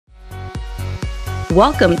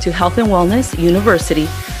Welcome to Health and Wellness University,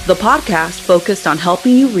 the podcast focused on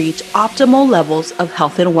helping you reach optimal levels of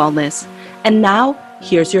health and wellness. And now,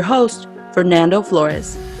 here's your host, Fernando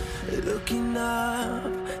Flores. Looking up,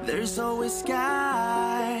 there's always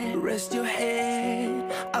sky. Rest your head,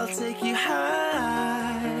 I'll take you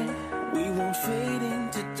high. We won't fade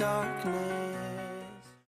into darkness.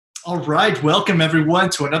 All right, welcome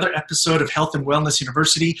everyone to another episode of Health and Wellness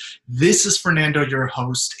University. This is Fernando, your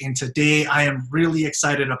host, and today I am really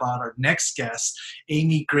excited about our next guest,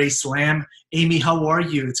 Amy Grace Lamb. Amy, how are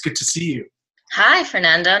you? It's good to see you. Hi,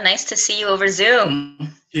 Fernando. Nice to see you over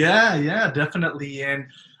Zoom. Yeah, definitely. And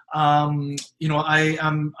I'm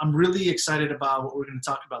really excited about what we're going to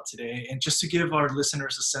talk about today. And just to give our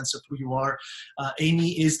listeners a sense of who you are,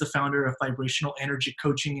 Amy is the founder of Vibrational Energy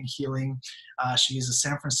Coaching and Healing. She is a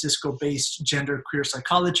San Francisco-based genderqueer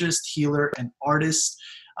psychologist, healer, and artist.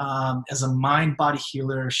 As a mind-body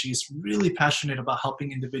healer, she's really passionate about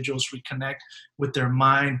helping individuals reconnect with their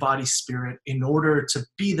mind, body, spirit in order to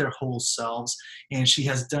be their whole selves. And she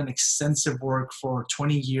has done extensive work for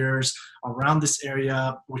 20 years around this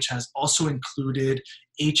area, which has also included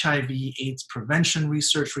HIV/AIDS prevention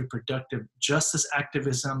research, reproductive justice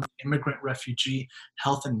activism, immigrant refugee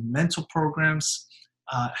health and mental programs,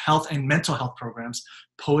 health and mental health programs,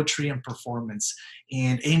 poetry, and performance.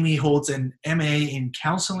 And Amy holds an MA in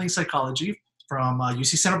counseling psychology from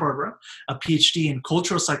UC Santa Barbara, a PhD in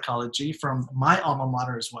cultural psychology from my alma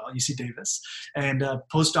mater as well, UC Davis, and a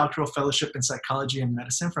postdoctoral fellowship in psychology and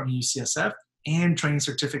medicine from UCSF, and training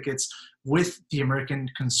certificates with the American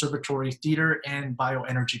Conservatory Theater and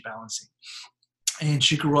Bioenergy Balancing. And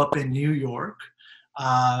she grew up in New York,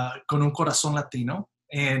 con un corazón latino,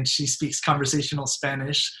 and she speaks conversational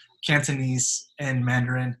Spanish, Cantonese, and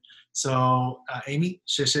Mandarin. So, Amy,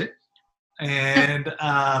 谢谢, and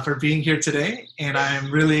for being here today. And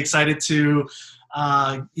I'm really excited to,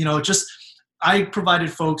 I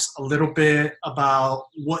provided folks a little bit about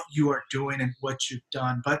what you are doing and what you've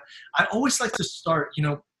done. But I always like to start,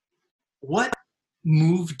 what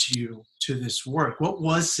moved you to this work? What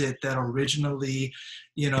was it that originally,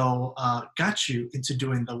 got you into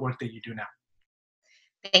doing the work that you do now?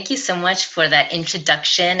 Thank you so much for that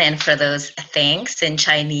introduction and for those thanks in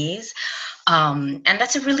Chinese. And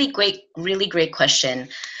that's a really great question.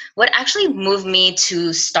 What actually moved me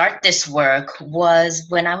to start this work was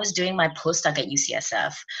when I was doing my postdoc at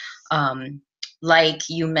UCSF. Like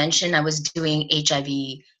you mentioned, I was doing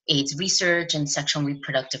HIV/AIDS research and sexual and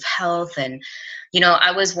reproductive health. And,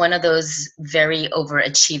 I was one of those very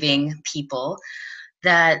overachieving people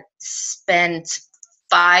that spent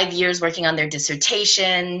 5 years working on their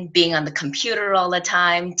dissertation, being on the computer all the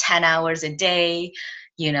time, 10 hours a day,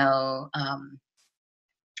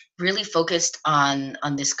 really focused on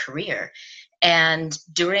this career. And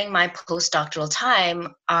during my postdoctoral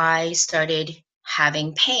time, I started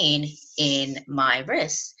having pain in my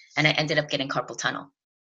wrist, and I ended up getting carpal tunnel.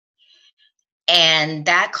 And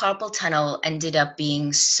that carpal tunnel ended up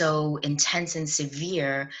being so intense and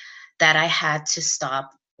severe that I had to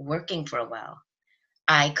stop working for a while.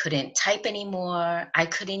 I couldn't type anymore. I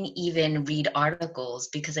couldn't even read articles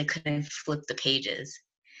because I couldn't flip the pages.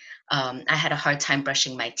 I had a hard time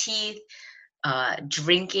brushing my teeth,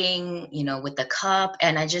 drinking, with the cup.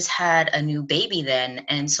 And I just had a new baby then.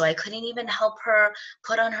 And so I couldn't even help her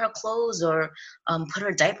put on her clothes or put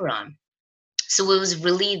her diaper on. So it was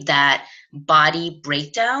really that body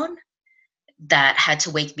breakdown that had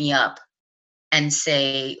to wake me up and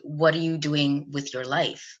say, what are you doing with your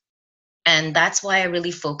life? And that's why I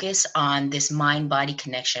really focus on this mind-body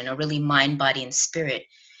connection, or really mind, body, and spirit.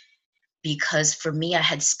 Because for me, I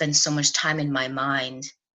had spent so much time in my mind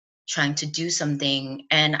trying to do something,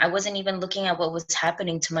 and I wasn't even looking at what was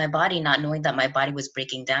happening to my body, not knowing that my body was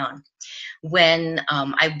breaking down. When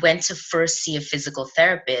I went to first see a physical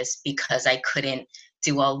therapist because I couldn't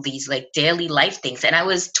do all these daily life things. And I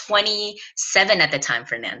was 27 at the time,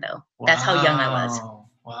 Fernando. Wow. That's how young I was.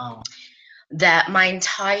 Wow. That my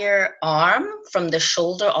entire arm from the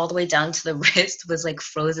shoulder all the way down to the wrist was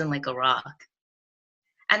frozen like a rock.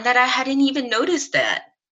 And that I hadn't even noticed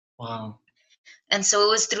that. Wow. And so it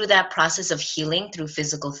was through that process of healing through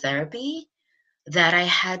physical therapy that I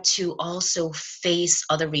had to also face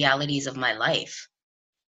other realities of my life.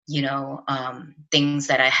 Things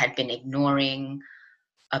that I had been ignoring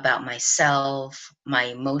about myself, my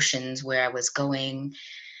emotions, where I was going.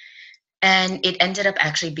 And it ended up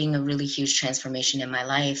actually being a really huge transformation in my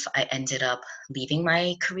life. I ended up leaving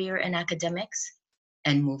my career in academics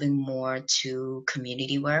and moving more to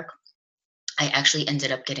community work. I actually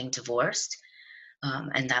ended up getting divorced.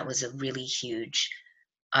 And that was a really huge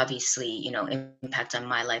obviously, impact on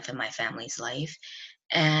my life and my family's life.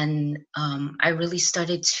 And I really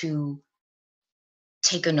started to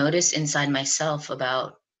take a notice inside myself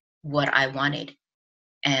about what I wanted.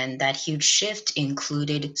 And that huge shift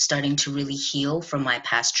included starting to really heal from my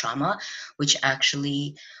past trauma, which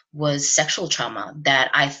actually was sexual trauma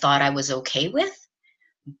that I thought I was okay with,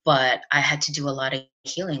 but I had to do a lot of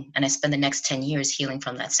healing. And I spent the next 10 years healing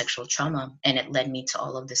from that sexual trauma. And it led me to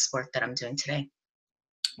all of this work that I'm doing today.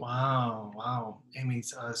 Wow, Amy.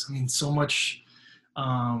 I mean, so much,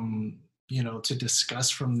 to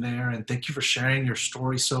discuss from there. And thank you for sharing your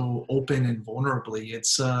story so open and vulnerably.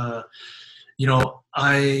 It's,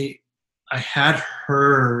 I had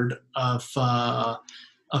heard of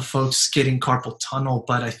folks getting carpal tunnel,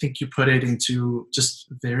 but I think you put it into just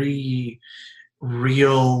very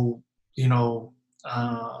real,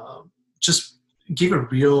 just gave a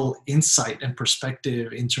real insight and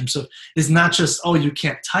perspective in terms of, it's not just, oh, you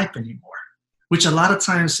can't type anymore, which a lot of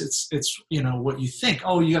times it's what you think,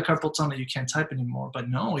 oh, you got carpal tunnel, you can't type anymore. But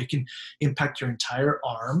no, it can impact your entire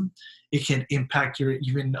arm. It can impact your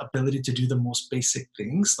even ability to do the most basic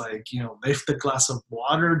things like, lift a glass of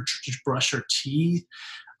water, brush your teeth.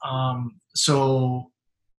 So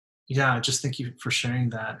yeah, just thank you for sharing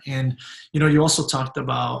that. And, you also talked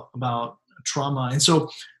about trauma. And so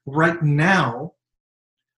right now,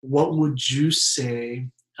 what would you say,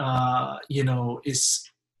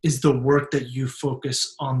 is the work that you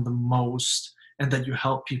focus on the most and that you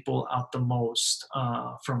help people out the most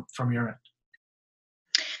from your end?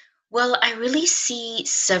 Well, I really see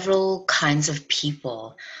several kinds of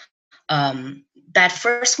people. That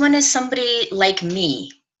first one is somebody like me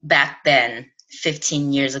back then,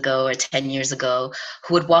 15 years ago or 10 years ago,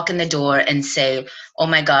 who would walk in the door and say, oh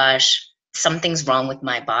my gosh, something's wrong with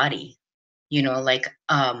my body.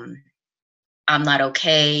 I'm not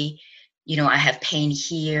okay. I have pain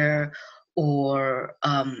here, or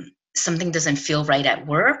something doesn't feel right at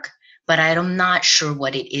work, but I'm not sure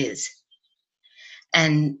what it is.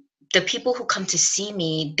 And the people who come to see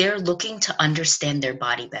me, they're looking to understand their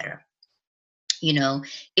body better.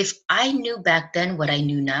 If I knew back then what I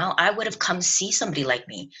knew now, I would have come see somebody like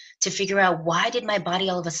me to figure out, why did my body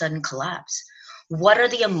all of a sudden collapse? What are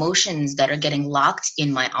the emotions that are getting locked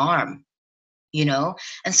in my arm?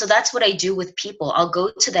 And so that's what I do with people. I'll go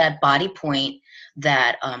to that body point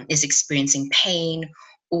that is experiencing pain,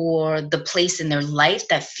 or the place in their life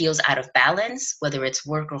that feels out of balance, whether it's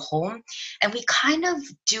work or home. And we kind of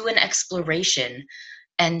do an exploration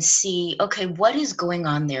and see, okay, what is going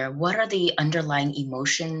on there? What are the underlying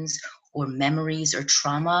emotions or memories or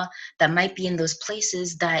trauma that might be in those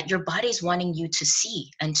places that your body's wanting you to see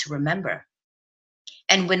and to remember?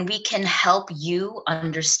 And when we can help you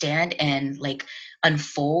understand and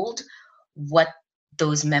unfold what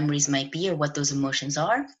those memories might be or what those emotions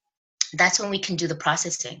are, that's when we can do the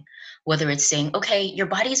processing. Whether it's saying, okay, your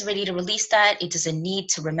body is ready to release that. It doesn't need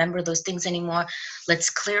to remember those things anymore. Let's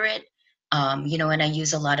clear it. And I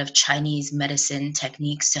use a lot of Chinese medicine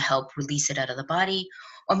techniques to help release it out of the body.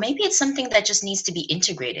 Or maybe it's something that just needs to be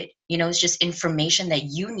integrated. It's just information that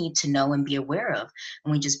you need to know and be aware of.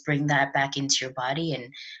 And we just bring that back into your body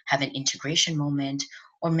and have an integration moment.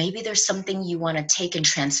 Or maybe there's something you want to take and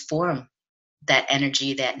transform that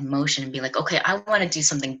energy, that emotion, and be like, okay, I want to do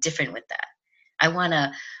something different with that. I want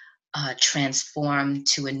to transform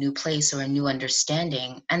to a new place or a new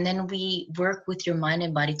understanding. And then we work with your mind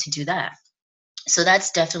and body to do that. So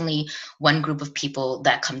that's definitely one group of people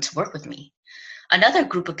that come to work with me. Another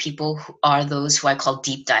group of people are those who I call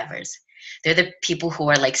deep divers. They're the people who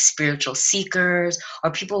are like spiritual seekers,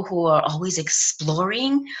 or people who are always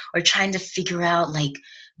exploring or trying to figure out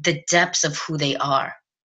the depths of who they are.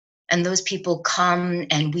 And those people come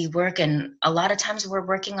and we work, and a lot of times we're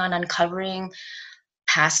working on uncovering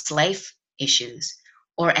past life issues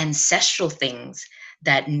or ancestral things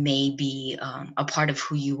that may be a part of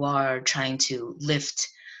who you are trying to lift.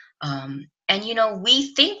 And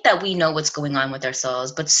we think that we know what's going on with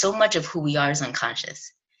ourselves, but so much of who we are is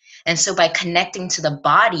unconscious. And so by connecting to the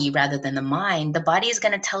body rather than the mind, the body is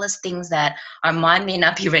going to tell us things that our mind may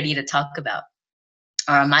not be ready to talk about,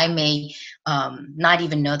 or our mind may not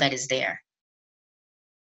even know that is there.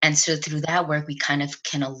 And so through that work, we kind of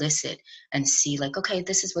can elicit and see okay,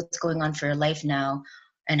 this is what's going on for your life now.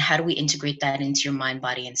 And how do we integrate that into your mind,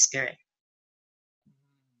 body, and spirit?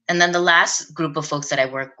 And then the last group of folks that I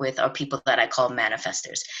work with are people that I call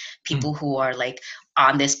manifestors, people who are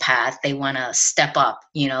on this path. They want to step up,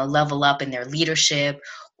 level up in their leadership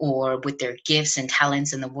or with their gifts and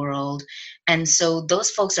talents in the world. And so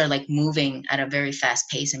those folks are moving at a very fast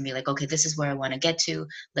pace and be okay, this is where I want to get to.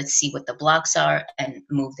 Let's see what the blocks are and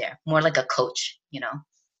move there. More like a coach.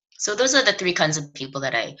 So those are the three kinds of people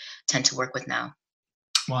that I tend to work with now.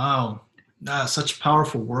 Wow, such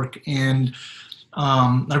powerful work. And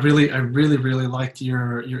I really liked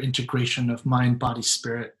your integration of mind, body,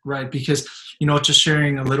 spirit, right? Because, just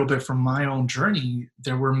sharing a little bit from my own journey,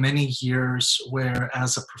 there were many years where,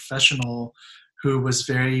 as a professional who was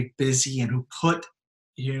very busy and who put,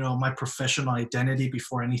 my professional identity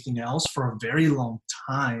before anything else for a very long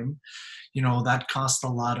time, that caused a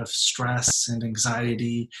lot of stress and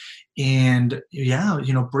anxiety, and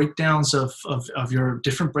breakdowns of your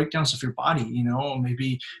different breakdowns of your body,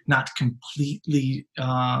 maybe not completely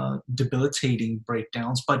debilitating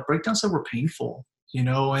breakdowns, but breakdowns that were painful,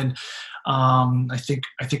 and I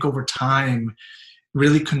think over time,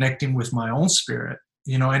 really connecting with my own spirit,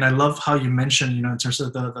 and I love how you mentioned, in terms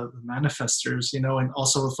of the manifestors, and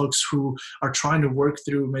also the folks who are trying to work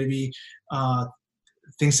through maybe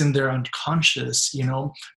things in their unconscious,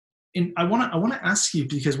 and I want to ask you,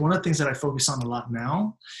 because one of the things that I focus on a lot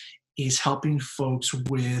now is helping folks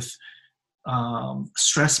with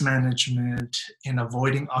stress management and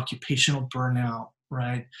avoiding occupational burnout,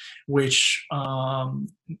 right? Which,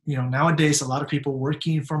 nowadays, a lot of people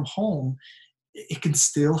working from home, it can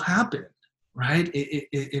still happen, right?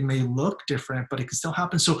 It may look different, but it can still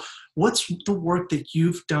happen. So what's the work that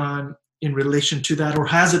you've done in relation to that, or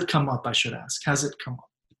has it come up, I should ask? Has it come up?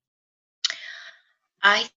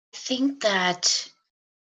 I think that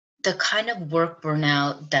the kind of work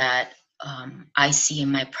burnout that I see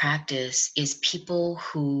in my practice is people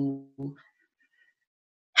who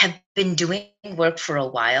have been doing work for a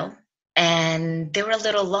while and they were a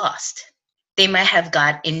little lost. They might have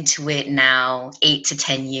got into it now 8 to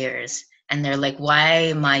 10 years and they're like, why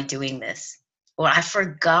am I doing this? Or I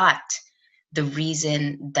forgot the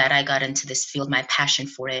reason that I got into this field, my passion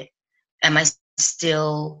for it. Am I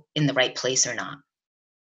still in the right place or not?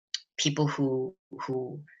 People who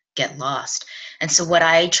get lost. And so what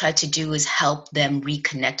I try to do is help them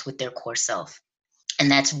reconnect with their core self. And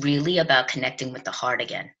that's really about connecting with the heart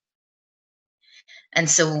again. And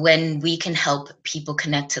so when we can help people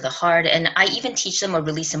connect to the heart, and I even teach them a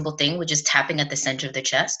really simple thing, which is tapping at the center of the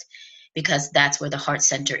chest, because that's where the heart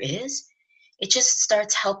center is. It just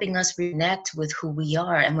starts helping us reconnect with who we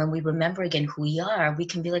are. And when we remember again who we are, we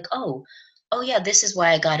can be like, oh yeah, this is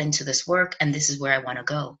why I got into this work and this is where I want to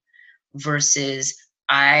go. Versus,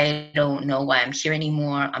 I don't know why I'm here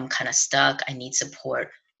anymore. I'm kind of stuck. I need support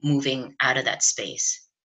moving out of that space.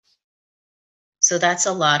 So that's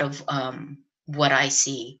a lot of what I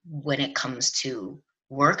see when it comes to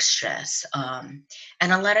work stress. And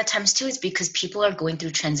a lot of times too, it's because people are going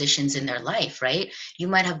through transitions in their life, right? You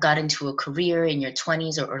might have got into a career in your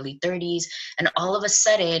 20s or early 30s, and all of a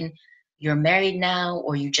sudden you're married now,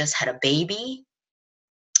 or you just had a baby.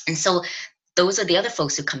 And so those are the other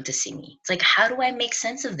folks who come to see me. It's like, how do I make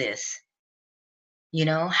sense of this?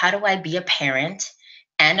 How do I be a parent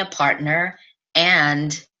and a partner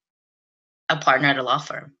and a partner at a law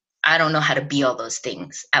firm? I don't know how to be all those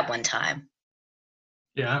things at one time.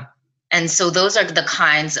 Yeah. And so those are the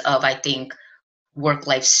kinds of, I think,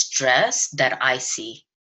 work-life stress that I see.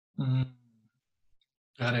 Mm.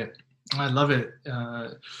 Got it. I love it.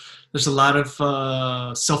 There's a lot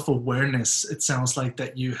of self-awareness, it sounds like,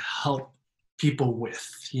 that you help people with,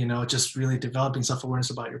 just really developing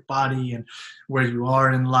self-awareness about your body and where you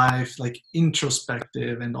are in life, like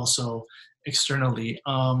introspective and also externally.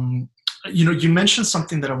 You mentioned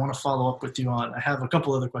something that I want to follow up with you on. I have a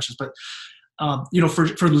couple other questions, but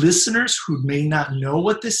for listeners who may not know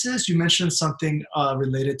what this is, you mentioned something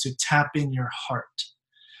related to tapping your heart.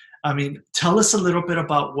 I mean, tell us a little bit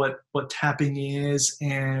about what tapping is,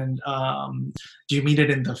 and do you mean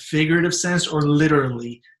it in the figurative sense or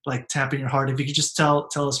literally, like tapping your heart? If you could just tell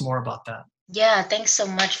us more about that. Yeah, thanks so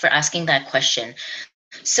much for asking that question.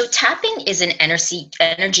 So tapping is an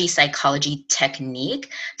energy psychology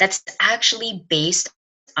technique that's actually based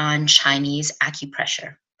on Chinese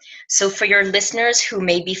acupressure. So for your listeners who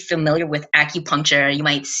may be familiar with acupuncture, you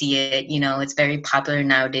might see it, it's very popular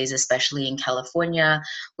nowadays, especially in California,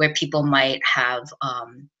 where people might have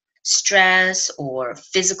stress or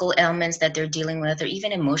physical ailments that they're dealing with, or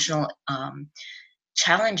even emotional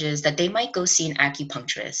challenges, that they might go see an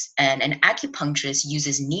acupuncturist. And an acupuncturist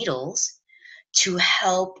uses needles to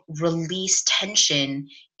help release tension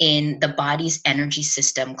in the body's energy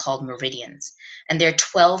system called meridians. And there are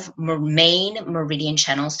 12 main meridian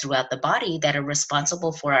channels throughout the body that are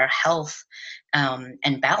responsible for our health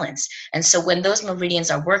and balance. And so when those meridians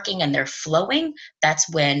are working and they're flowing, that's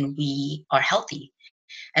when we are healthy.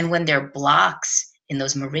 And when there are blocks in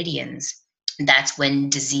those meridians, that's when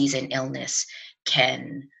disease and illness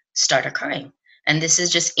can start occurring. And this is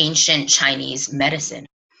just ancient Chinese medicine.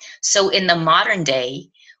 So in the modern day,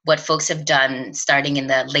 what folks have done starting in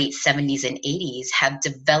the late 70s and 80s have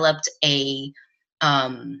developed a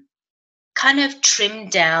kind of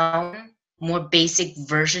trimmed down, more basic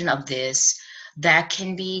version of this that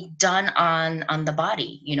can be done on the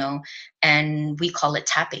body, and we call it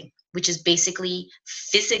tapping, which is basically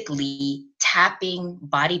physically tapping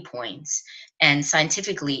body points. And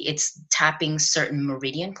scientifically, it's tapping certain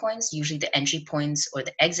meridian points, usually the entry points or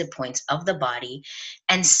the exit points of the body,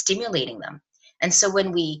 and stimulating them. And so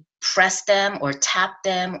when we press them or tap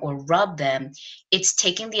them or rub them, it's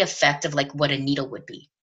taking the effect of like what a needle would be,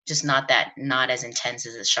 just not as intense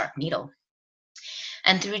as a sharp needle.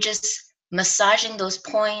 And through just massaging those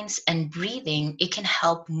points and breathing, it can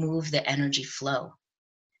help move the energy flow.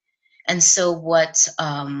 And so what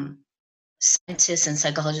scientists and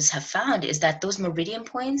psychologists have found is that those meridian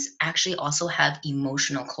points actually also have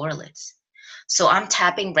emotional correlates. So I'm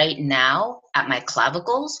tapping right now at my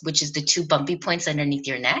clavicles, which is the two bumpy points underneath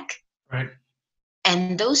your neck. Right.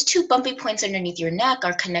 And those two bumpy points underneath your neck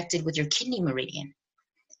are connected with your kidney meridian.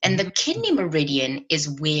 And the kidney meridian is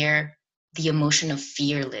where the emotion of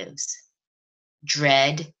fear lives.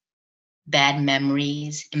 Dread, bad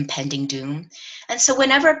memories, impending doom. And so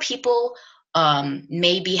whenever people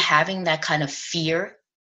may be having that kind of fear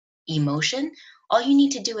emotion, all you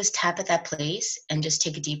need to do is tap at that place and just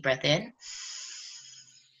take a deep breath in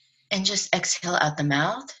and just exhale out the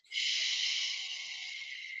mouth.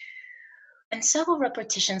 And several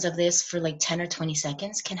repetitions of this for like 10 or 20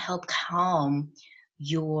 seconds can help calm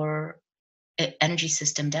your energy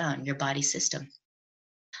system down, your body system.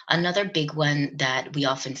 Another big one that we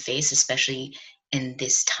often face, especially in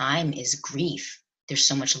this time, is grief. There's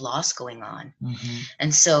so much loss going on. Mm-hmm.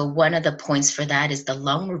 And so one of the points for that is the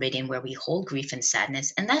lung meridian, where we hold grief and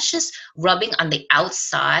sadness. And that's just rubbing on the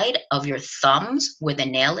outside of your thumbs where the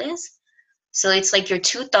nail is. So it's like your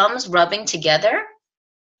two thumbs rubbing together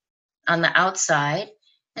on the outside.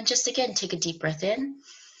 And just again, take a deep breath in.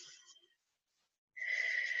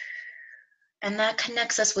 And that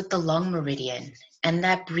connects us with the lung meridian. And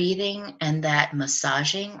that breathing and that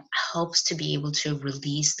massaging helps to be able to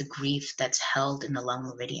release the grief that's held in the lung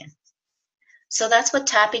meridian. So that's what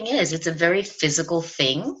tapping is. It's a very physical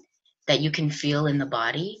thing that you can feel in the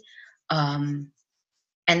body. And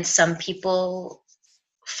some people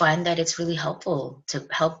find that it's really helpful to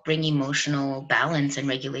help bring emotional balance and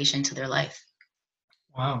regulation to their life.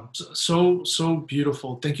 Wow, so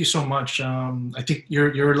beautiful. Thank you so much. I think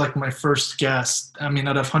you're like my first guest, I mean,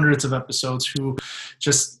 out of hundreds of episodes, who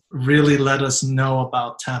just really let us know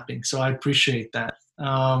about tapping. So I appreciate that.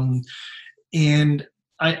 And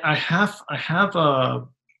I have a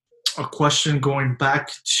question going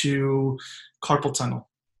back to carpal tunnel.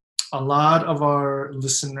 A lot of our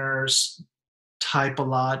listeners type a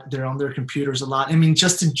lot. They're on their computers a lot. I mean,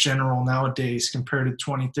 just in general nowadays, compared to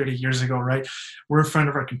 20, 30 years ago, right? We're in front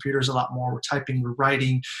of our computers a lot more. We're typing, we're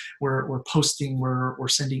writing, we're posting, we're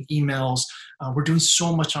sending emails. We're doing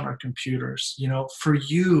so much on our computers. For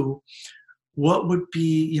you, what would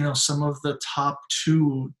be, some of the top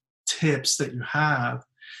 2 tips that you have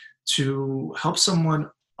to help someone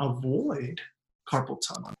avoid carpal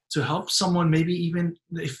tunnel, to help someone maybe even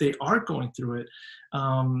if they are going through it,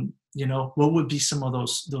 what would be some of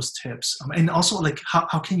those tips? And also, like,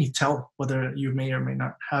 how can you tell whether you may or may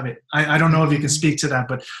not have it? I don't know if you can speak to that,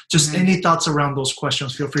 but just any thoughts around those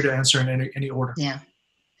questions, feel free to answer in any order. Yeah.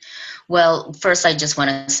 Well, first, I just want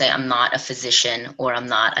to say I'm not a physician or I'm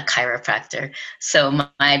not a chiropractor. So my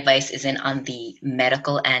advice isn't on the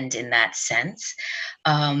medical end in that sense.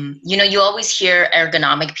 You always hear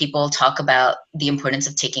ergonomic people talk about the importance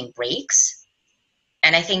of taking breaks.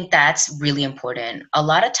 And I think that's really important. A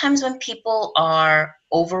lot of times when people are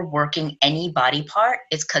overworking any body part,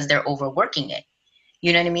 it's because they're overworking it.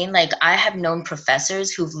 You know what I mean? Like, I have known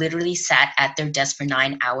professors who've literally sat at their desk for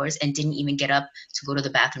 9 hours and didn't even get up to go to the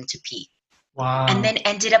bathroom to pee. Wow. And then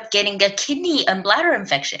ended up getting a kidney and bladder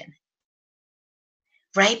infection,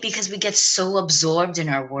 right? Because we get so absorbed in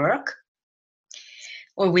our work,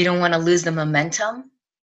 or we don't want to lose the momentum,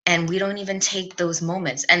 and we don't even take those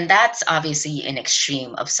moments. And that's obviously an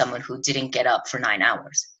extreme of someone who didn't get up for 9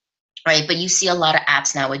 hours, right? But you see a lot of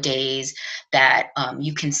apps nowadays that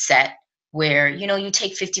you can set where, you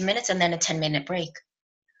take 50 minutes and then a 10-minute break.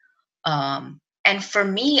 And for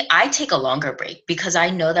me, I take a longer break because I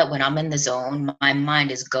know that when I'm in the zone, my mind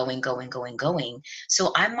is going.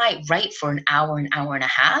 So I might write for an hour and a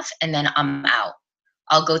half, and then I'm out.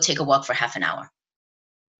 I'll go take a walk for half an hour.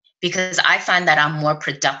 Because I find that I'm more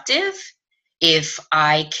productive if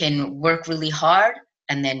I can work really hard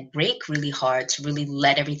and then break really hard to really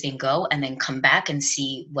let everything go and then come back and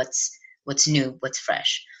see what's new, what's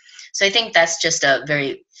fresh. So I think that's just a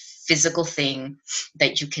very physical thing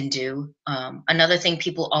that you can do. Another thing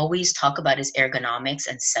people always talk about is ergonomics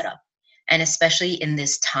and setup. And especially in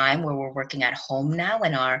this time where we're working at home now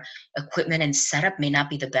and our equipment and setup may not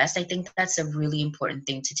be the best, I think that's a really important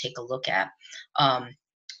thing to take a look at.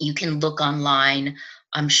 You can look online.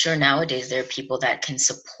 I'm sure nowadays there are people that can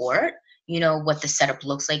support, what the setup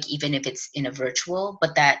looks like, even if it's in a virtual,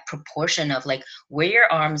 but that proportion of like where your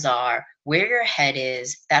arms are, where your head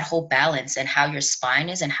is, that whole balance and how your spine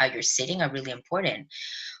is and how you're sitting are really important.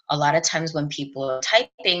 A lot of times when people are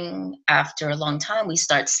typing after a long time, we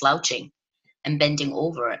start slouching and bending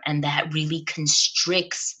over, and that really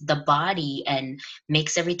constricts the body and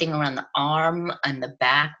makes everything around the arm and the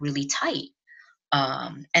back really tight.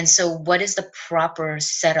 And so what is the proper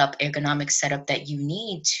setup, ergonomic setup that you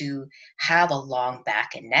need to have a long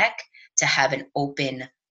back and neck, to have an open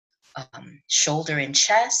shoulder and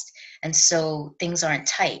chest, and so things aren't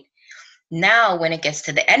tight. Now, when it gets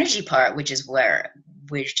to the energy part, which is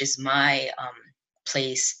my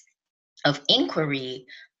place of inquiry,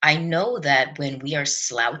 I know that when we are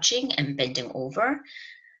slouching and bending over,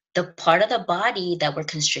 the part of the body that we're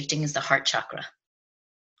constricting is the heart chakra.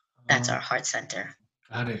 That's our heart center.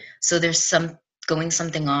 Got it. So there's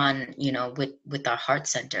something on, with our heart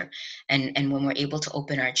center. And when we're able to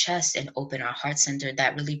open our chest and open our heart center,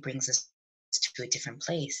 that really brings us to a different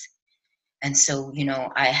place. And so,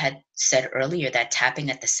 I had said earlier that tapping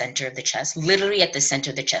at the center of the chest, literally at the center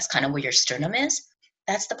of the chest, kind of where your sternum is,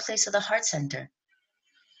 that's the place of the heart center.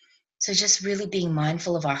 So just really being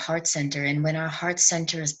mindful of our heart center. And when our heart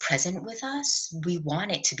center is present with us, we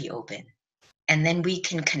want it to be open. And then we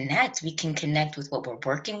can connect with what we're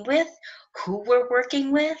working with, who we're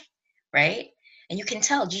working with, right? And you can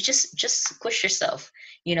tell, you just squish yourself,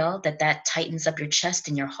 that tightens up your chest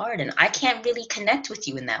and your heart. And I can't really connect with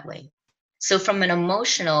you in that way. So from an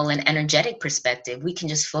emotional and energetic perspective, we can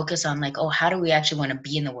just focus on like, how do we actually want to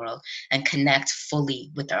be in the world and connect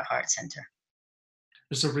fully with our heart center?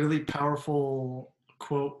 There's a really powerful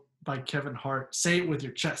quote by Kevin Hart. Say it with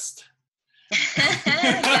your chest.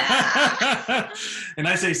 And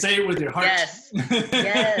I say it with your heart. Yes.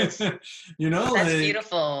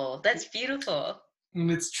 That's beautiful.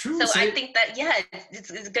 And it's true. So I think that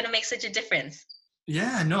it's gonna make such a difference.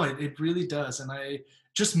 Yeah, no, it really does. And I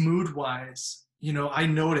just mood wise, I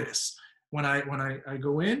notice when I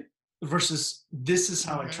go in versus this is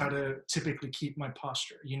how I try to typically keep my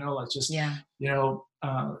posture, like just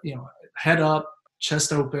head up,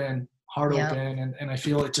 chest open, heart open, and I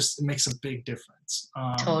feel it makes a big difference.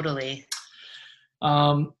 Totally.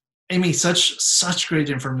 Amy, such great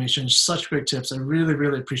information, such great tips. I really,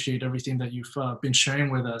 really appreciate everything that you've been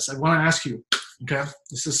sharing with us. I want to ask you, okay,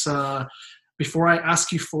 this is before I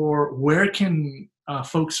ask you for where can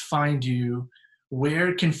folks find you,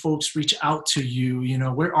 where can folks reach out to you,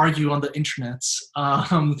 where are you on the internets?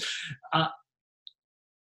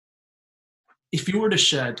 If you were to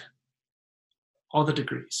shed all the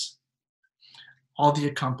degrees, all the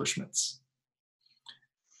accomplishments,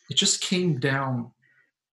 it just came down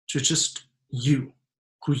to just you,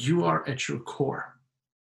 who you are at your core,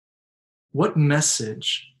 what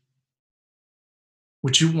message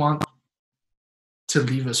would you want to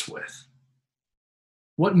leave us with?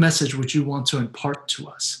 What message would you want to impart to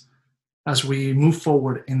us as we move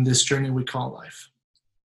forward in this journey we call life?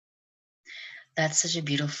 That's such a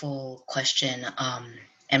beautiful question.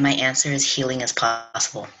 And my answer is healing is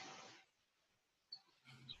possible.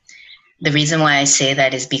 The reason why I say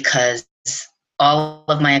that is because all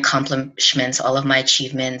of my accomplishments, all of my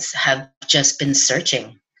achievements have just been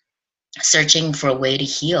searching for a way to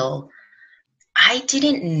heal. I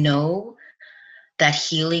didn't know that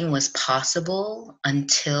healing was possible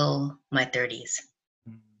until my 30s.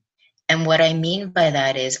 And what I mean by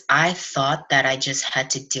that is I thought that I just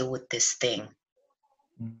had to deal with this thing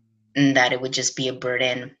and that it would just be a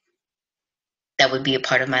burden that would be a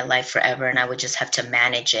part of my life forever, and I would just have to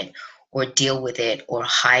manage it or deal with it or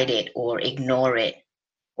hide it or ignore it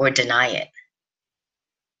or deny it.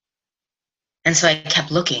 And so I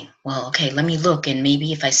kept looking. Well, okay, let me look, and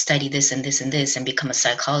maybe if I study this and this and this and become a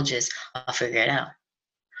psychologist, I'll figure it out.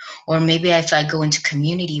 Or maybe if I go into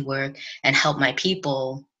community work and help my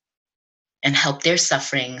people and help their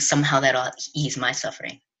suffering, somehow that'll ease my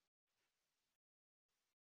suffering.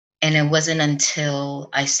 And it wasn't until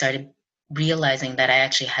I started realizing that I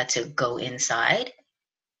actually had to go inside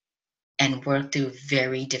and work through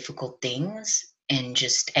very difficult things and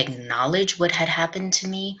just acknowledge what had happened to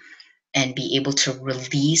me and be able to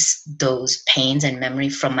release those pains and memory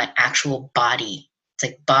from my actual body. It's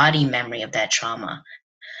like body memory of that trauma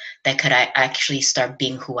that could I actually start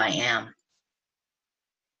being who I am.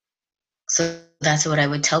 So that's what I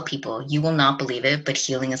would tell people. You will not believe it, but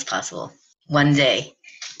healing is possible. One day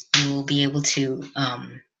you will be able to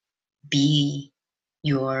be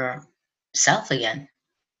yourself again.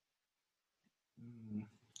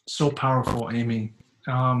 So powerful, Amy.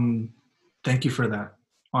 Thank you for that.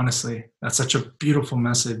 Honestly, that's such a beautiful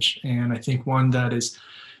message, and I think one that is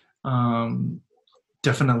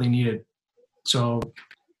definitely needed. So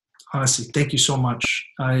honestly, thank you so much.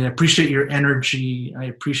 I appreciate your energy. I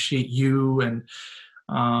appreciate you, and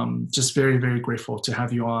just very, very grateful to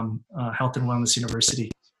have you on Health and Wellness University.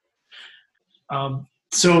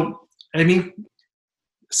 So, Amy,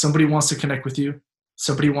 somebody wants to connect with you.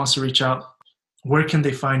 Somebody wants to reach out. Where can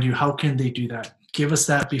they find you? How can they do that? Give us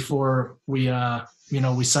that before we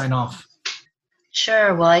sign off.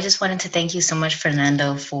 Sure. Well, I just wanted to thank you so much,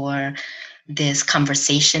 Fernando, for this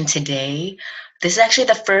conversation today. This is actually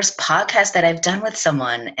the first podcast that I've done with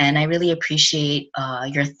someone, and I really appreciate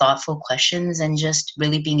your thoughtful questions and just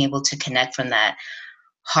really being able to connect from that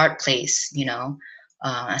heart place,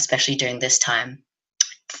 especially during this time.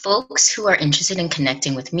 Folks who are interested in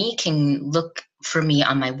connecting with me can look for me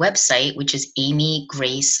on my website, which is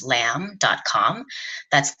amygracelam.com.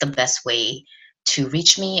 That's the best way to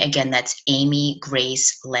reach me. Again, that's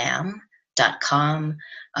amygracelam.com.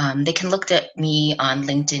 They can look at me on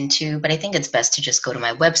LinkedIn too, but I think it's best to just go to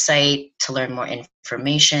my website to learn more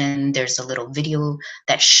information. There's a little video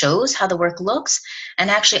that shows how the work looks. And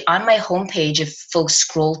actually on my homepage, if folks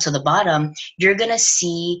scroll to the bottom, you're going to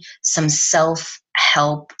see some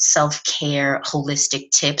self-help, self-care, holistic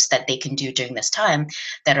tips that they can do during this time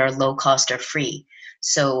that are low cost or free.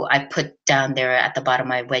 So I put down there at the bottom of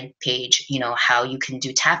my webpage, how you can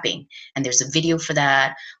do tapping. And there's a video for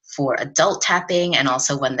that, for adult tapping, and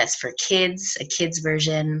also one that's for kids, a kids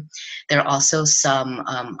version. There are also some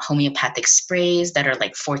homeopathic sprays that are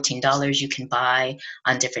like $14 you can buy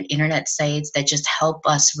on different internet sites that just help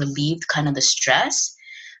us relieve kind of the stress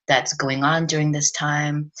that's going on during this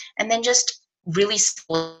time. And then just really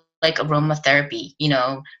like aromatherapy,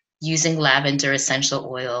 using lavender essential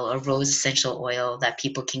oil or rose essential oil that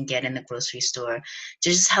people can get in the grocery store to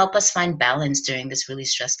just help us find balance during this really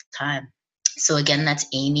stressful time. So again, that's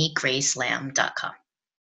amygracelam.com.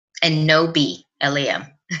 And no B, L-A-M.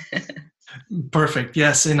 Perfect.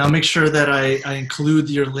 Yes. And I'll make sure that I include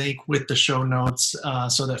your link with the show notes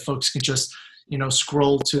so that folks can just,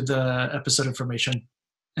 scroll to the episode information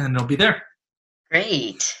and it'll be there.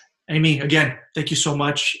 Great. Amy, again, thank you so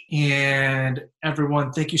much. And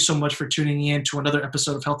everyone, thank you so much for tuning in to another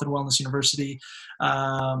episode of Health and Wellness University.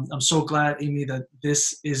 I'm so glad, Amy, that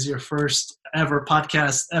this is your first ever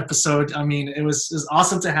podcast episode. I mean, it was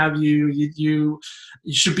awesome to have you. You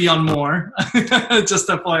should be on more, just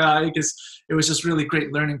FYI, because it was just really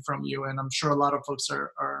great learning from you. And I'm sure a lot of folks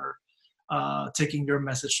are taking your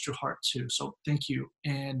message to heart too. So thank you.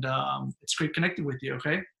 And it's great connecting with you,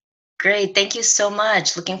 okay? Great. Thank you so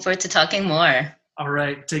much. Looking forward to talking more. All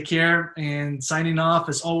right. Take care. And signing off,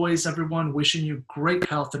 as always, everyone, wishing you great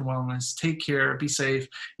health and wellness. Take care. Be safe.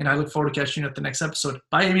 And I look forward to catching you at the next episode.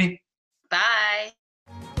 Bye, Amy. Bye.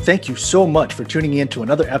 Thank you so much for tuning in to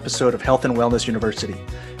another episode of Health and Wellness University.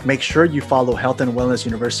 Make sure you follow Health and Wellness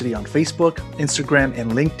University on Facebook, Instagram,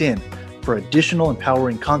 and LinkedIn for additional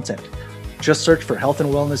empowering content. Just search for Health and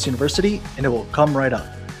Wellness University and it will come right up.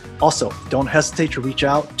 Also, don't hesitate to reach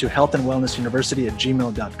out to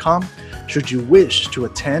healthandwellnessuniversity@gmail.com should you wish to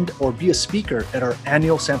attend or be a speaker at our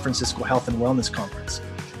annual San Francisco Health and Wellness Conference.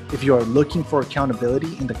 If you are looking for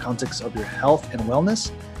accountability in the context of your health and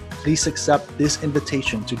wellness, please accept this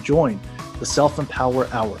invitation to join the Self-Empower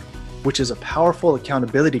Hour, which is a powerful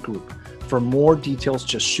accountability group. For more details,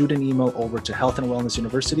 just shoot an email over to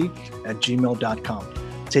healthandwellnessuniversity@gmail.com.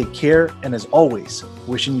 Take care, and as always,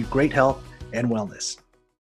 wishing you great health and wellness.